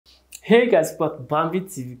Hey guys, but Bambi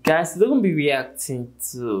TV guys, we're gonna be reacting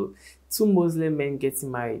to two Muslim men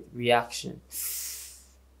getting married reaction.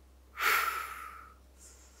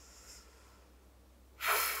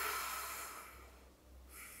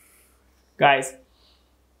 Guys,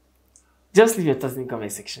 just leave your thoughts in the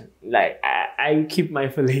comment section. Like I keep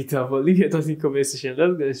mine for later, but leave your thoughts in the comment section.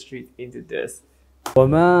 Let's go straight into this.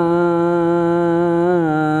 وما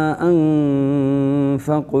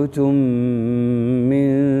أنفقتم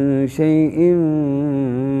من شيء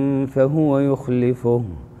فهو يخلفه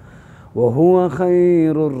وهو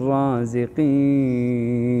خير الرازقين.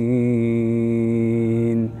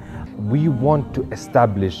 We want to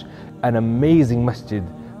establish an amazing masjid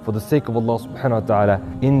for the sake of Allah subhanahu wa ta'ala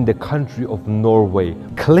in the country of Norway.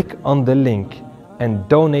 Click on the link and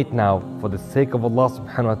donate now for the sake of Allah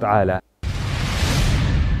subhanahu wa ta'ala.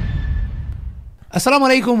 Assalamu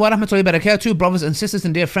alaikum wa rahmatullahi wa barakatuh, brothers and sisters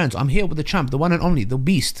and dear friends. I'm here with the champ, the one and only, the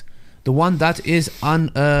beast, the one that is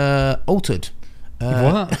unaltered.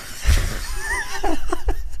 What?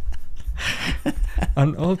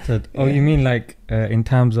 Unaltered? Oh, you mean like in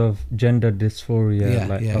terms of gender dysphoria?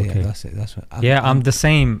 Yeah, that's it. That's what. I'm the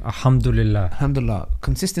same. Alhamdulillah. Alhamdulillah.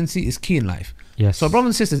 Consistency is key in life. Yes. So, brothers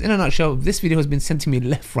and sisters, in a nutshell, this video has been sent to me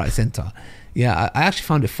left, right, center. Yeah, I actually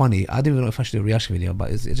found it funny. I didn't even know if I should do a reaction video, but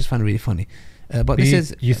I just found it really funny. But this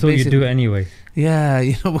is you thought you'd do it anyway. Yeah,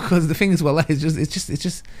 you know, because the thing is, well,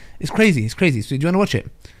 it's crazy. It's crazy. So do you want to watch it?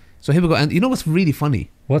 So here we go. And you know what's really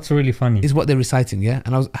funny? What's really funny? Is what they're reciting, yeah?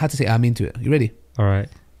 And I had to say Ameen to it. You ready? All right.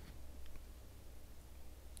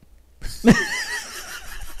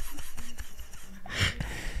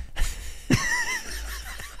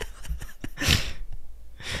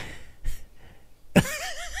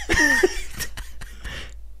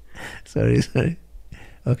 Sorry.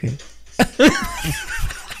 Okay.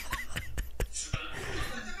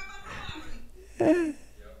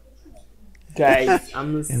 Guys,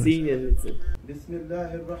 I'm not seeing anything.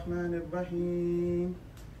 Bismillahirrahmanirrahim.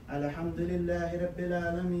 Alhamdulillahi Rabbil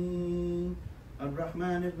Alameen.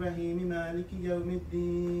 Ar-Rahmanir-Rahim. Maliki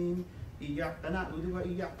Yawmiddin. Iyyaka na'budu wa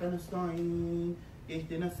iyyaka nasta'in.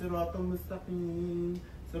 Ihdina as-siratal mustaqim.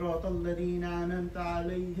 Siratal ladhina an'amta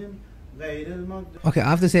 'alayhim. Okay, I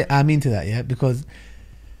have to say Ameen to that, yeah, because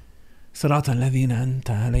Siratal ladhina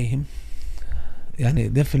an'amta 'alayhim.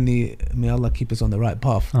 Yani definitely may Allah keep us on the right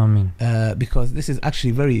path. Ameen. Because this is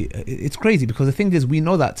actually it's crazy, because the thing is, we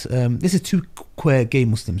know that this is two queer gay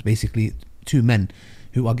Muslims, basically two men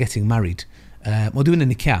who are getting married or doing a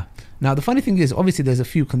nikah. Now the funny thing is, obviously there's a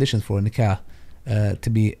few conditions for a nikah to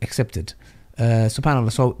be accepted.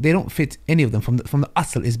 Subhanallah, so they don't fit any of them. From the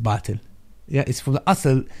asl is batil. Yeah, it's from the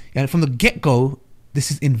asl, and from the get-go this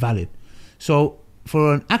is invalid. So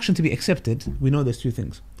for an action to be accepted, we know there's two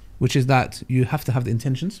things, which is that you have to have the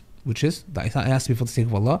intentions, which is that it has to be for the sake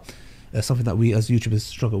of Allah, something that we as YouTubers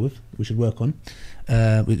struggle with, we should work on,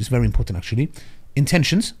 which is very important actually.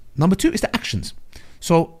 Intentions. Number two is the actions.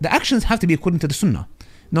 So the actions have to be according to the Sunnah.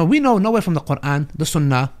 Now we know nowhere from the Quran, the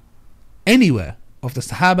Sunnah, anywhere of the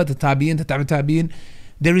Sahaba, the Tabi'in, the Tabi'in,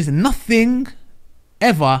 there is nothing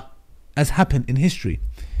ever has happened in history.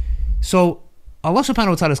 So Allah subhanahu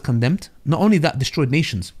wa ta'ala has condemned, not only that, destroyed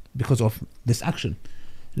nations because of this action,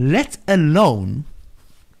 let alone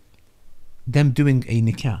them doing a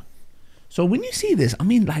nikah. So when you see this, I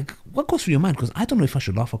mean, like, what goes through your mind? Because I don't know if I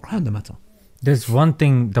should laugh or cry on the matter. There's one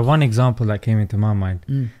thing, the one example that came into my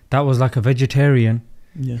mind, that was like a vegetarian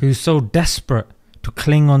who's so desperate to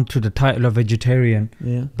cling on to the title of vegetarian,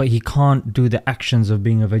 but he can't do the actions of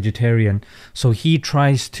being a vegetarian. So he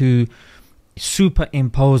tries to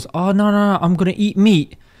superimpose, oh no, I'm going to eat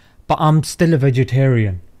meat, but I'm still a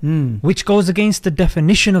vegetarian. Which goes against the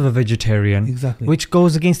definition of a vegetarian. Exactly. Which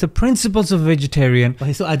goes against the principles of a vegetarian. But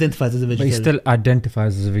he still identifies as a vegetarian. But he still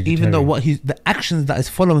identifies as a vegetarian. Even though the actions that is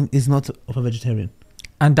following is not of a vegetarian.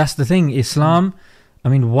 And that's the thing. Islam, I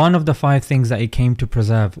mean, one of the 5 things that it came to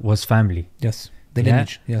preserve was family. Yes. The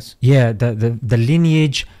lineage. Yes. Yeah, the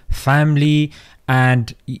lineage, family,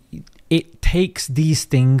 and it takes these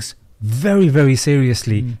things very, very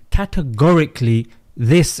seriously. Categorically,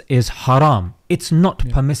 this is haram. It's not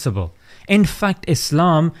permissible. In fact,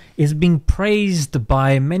 Islam is being praised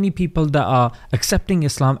by many people that are accepting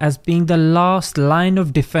Islam as being the last line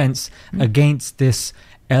of defense against this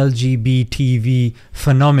LGBTV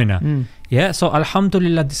phenomena. Yeah, so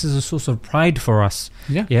alhamdulillah, this is a source of pride for us.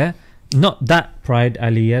 Yeah. Not that pride,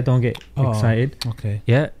 Ali, yeah, don't get excited. Okay.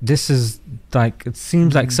 Yeah, this is like, it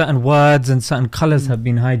seems like certain words and certain colors have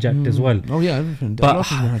been hijacked as well. Oh yeah, everything. But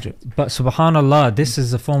subhanallah, this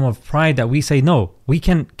is a form of pride that we say, no, we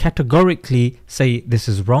can categorically say this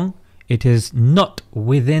is wrong, It is not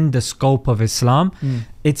within the scope of Islam.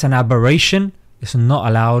 It's an aberration. It's not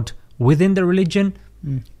allowed within the religion.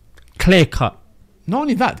 Clear cut. Not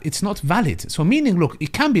only that, it's not valid. So meaning, look,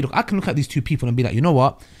 it can be, look, I can look at these two people and be like, you know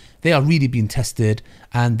what? They are really being tested,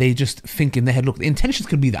 and they just think in their head, look, the intentions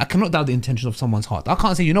could be that. I cannot doubt the intentions of someone's heart. I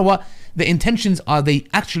can't say, you know what? The intentions are, they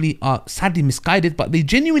actually are sadly misguided, but they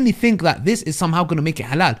genuinely think that this is somehow going to make it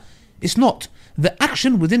halal. It's not. The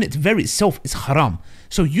action within it very itself is haram.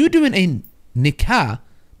 So you doing a nikah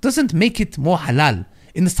doesn't make it more halal.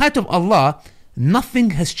 In the sight of Allah,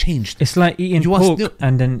 nothing has changed. It's like eating pork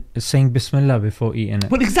and then saying Bismillah before eating it.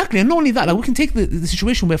 Well, exactly. And not only that, like we can take the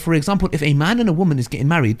situation where, for example, if a man and a woman is getting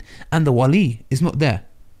married and the wali is not there,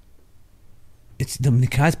 it's the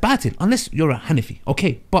nikah is batil, unless you're a Hanafi.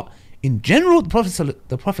 Okay, but in general,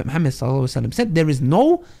 the Prophet Muhammad said there is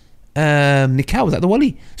no nikah without the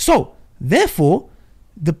wali. So, therefore,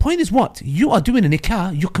 the point is what? You are doing a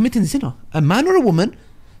nikah, you're committing zina. A man or a woman,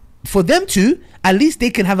 for them to, at least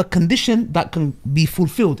they can have a condition that can be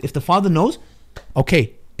fulfilled. If the father knows,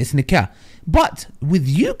 okay, it's nikah. But with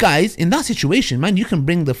you guys, in that situation, man, you can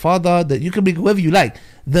bring the father, you can bring whoever you like.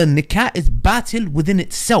 The nikah is batil within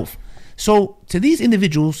itself. So to these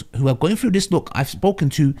individuals who are going through this, look, I've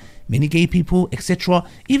spoken to many gay people, etc.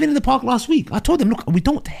 Even in the park last week, I told them, look, we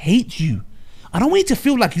don't hate you. I don't want you to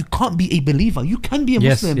feel like you can't be a believer. You can be a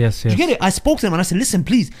Muslim. Yes. You get it? I spoke to them and I said, listen,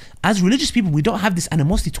 please, as religious people, we don't have this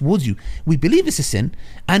animosity towards you. We believe it's a sin,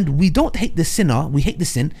 and we don't hate the sinner. We hate the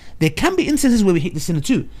sin. There can be instances where we hate the sinner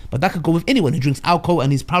too, but that could go with anyone who drinks alcohol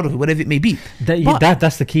and is proud of it, whatever it may be.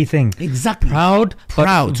 That's the key thing. Exactly. Proud.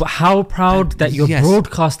 But how proud that you're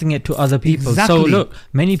broadcasting it to other people. Exactly. So look,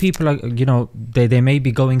 many people are, they may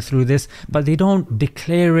be going through this, but they don't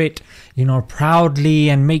declare it, proudly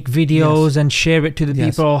and make videos and share it to the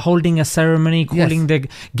people, or holding a ceremony, calling the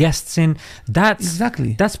guests in.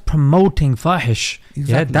 That's promoting fahish.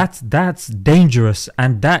 Exactly. Yeah, that's dangerous,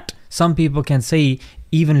 and that some people can say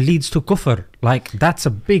even leads to kufr. Like, that's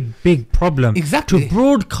a big problem. Exactly. To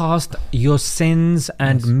broadcast your sins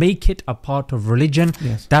and make it a part of religion,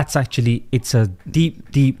 that's actually, it's a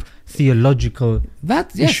deep theological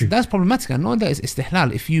issue. That's problematic. And not that it's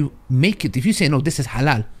istihlal. If you say, no, this is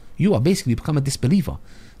halal, you are basically become a disbeliever.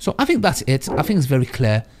 So I think that's it. I think it's very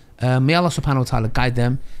clear. May Allah subhanahu wa ta'ala guide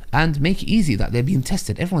them and make it easy that they're being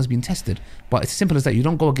tested. Everyone's being tested. But it's as simple as that. You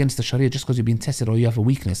don't go against the Sharia just because you're being tested or you have a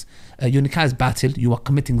weakness. Your nikah is batil. You are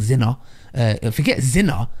committing zina. Forget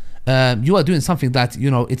zina. You are doing something that,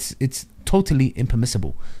 it's totally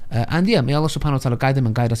impermissible. And may Allah subhanahu wa ta'ala guide them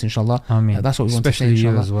and guide us, inshallah. Ameen. That's what we want Especially to say,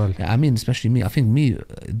 inshallah. you as well. Yeah, I mean, especially me. I think me,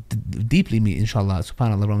 deeply me, inshallah,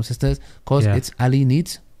 subhanallah, brothers and sisters, because it's Ali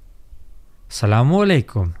needs. Assalamu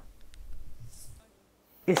alaikum.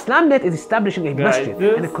 IslamNet is establishing a masjid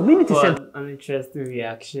and a community center. An interesting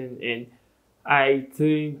reaction, and I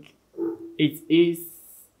think it is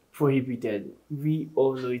prohibited. We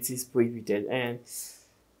all know it is prohibited, and it's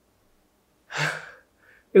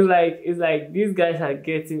like these guys are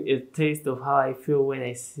getting a taste of how I feel when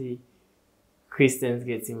I see Christians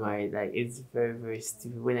getting married. Like, it's very, very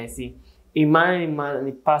stupid. When I see a man and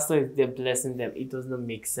the pastor is there blessing them, it does not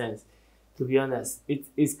make sense. To be honest,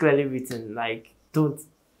 it's clearly written. Like,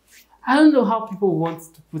 I don't know how people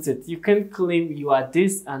want to put it. You can't claim you are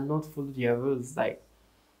this and not follow their rules. Like,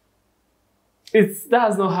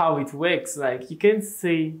 that's not how it works. Like, you can't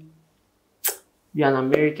say you're an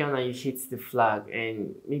American and you hate the flag,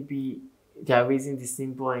 and maybe they're raising the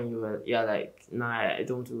symbol and you're like, nah, I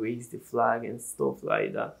don't raise the flag and stuff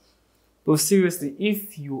like that. But seriously,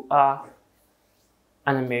 if you are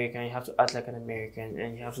an American, you have to act like an American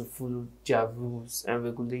and you have to follow their rules and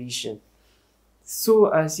regulation. So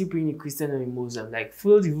as you being a Christian and a Muslim, like,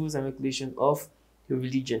 follow the rules and regulation of your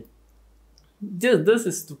religion. This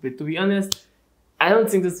is stupid. To be honest, I don't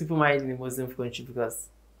think those people married in a Muslim country, because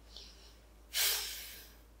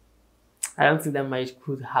I don't think that marriage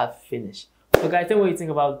could have finished. So guys, tell me what you think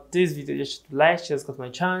about this video. Just like, share, subscribe to my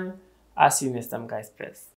channel. I'll see you next time, guys.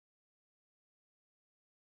 Peace.